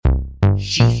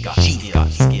She's got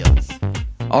skills.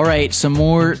 All right, some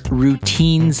more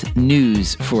routines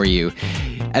news for you.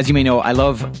 As you may know, I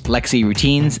love Lexi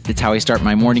routines. It's how I start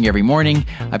my morning every morning.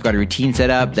 I've got a routine set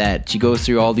up that she goes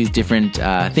through all these different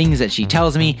things that she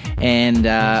tells me, and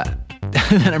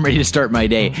then I'm ready to start my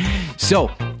day. So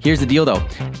here's the deal though.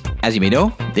 As you may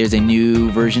know, there's a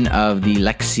new version of the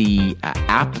Lexi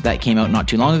app that came out not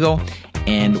too long ago.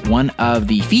 And one of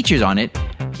the features on it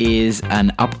is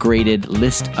an upgraded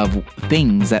list of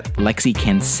things that Lexi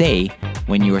can say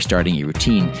when you are starting a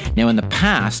routine. Now, in the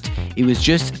past, it was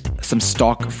just some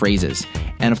stock phrases.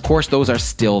 And of course, those are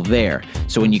still there.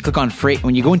 So when you click on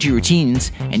when you go into your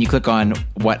routines and you click on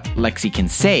what Lexi can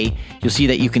say, you'll see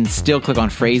that you can still click on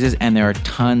phrases, and there are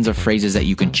tons of phrases that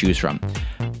you can choose from.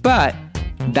 But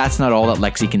that's not all that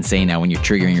Lexi can say now when you're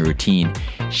triggering your routine.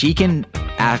 She can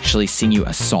actually sing you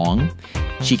a song.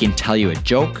 She can tell you a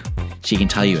joke. She can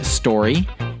tell you a story.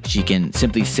 She can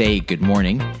simply say good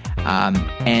morning.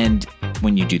 And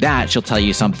when you do that, she'll tell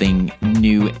you something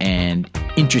new and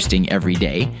interesting every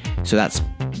day. So that's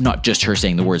not just her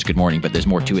saying the words good morning, but there's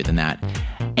more to it than that.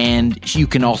 And you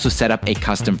can also set up a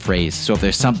custom phrase. So if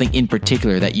there's something in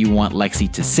particular that you want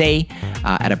Lexi to say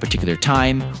at a particular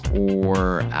time,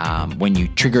 or when you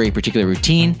trigger a particular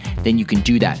routine, then you can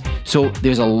do that. So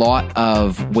there's a lot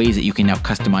of ways that you can now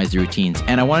customize the routines.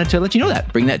 And I wanted to let you know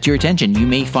that, bring that to your attention. You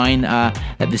may find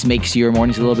that this makes your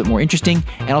mornings a little bit more interesting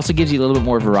and also gives you a little bit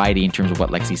more variety in terms of what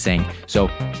Lexi's saying. So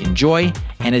enjoy.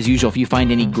 And as usual, if you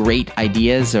find any great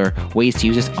ideas or ways to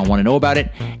use this, I want to know about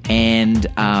it. And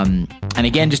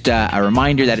again, just a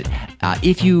reminder that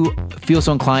if you feel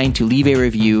so inclined to leave a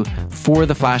review for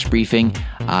the Flash Briefing,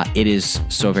 it is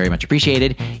so very much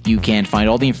appreciated. You can find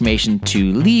all the information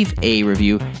to leave a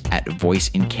review at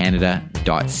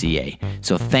voiceincanada.ca.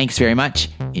 So thanks very much.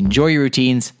 Enjoy your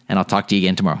routines, and I'll talk to you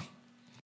again tomorrow.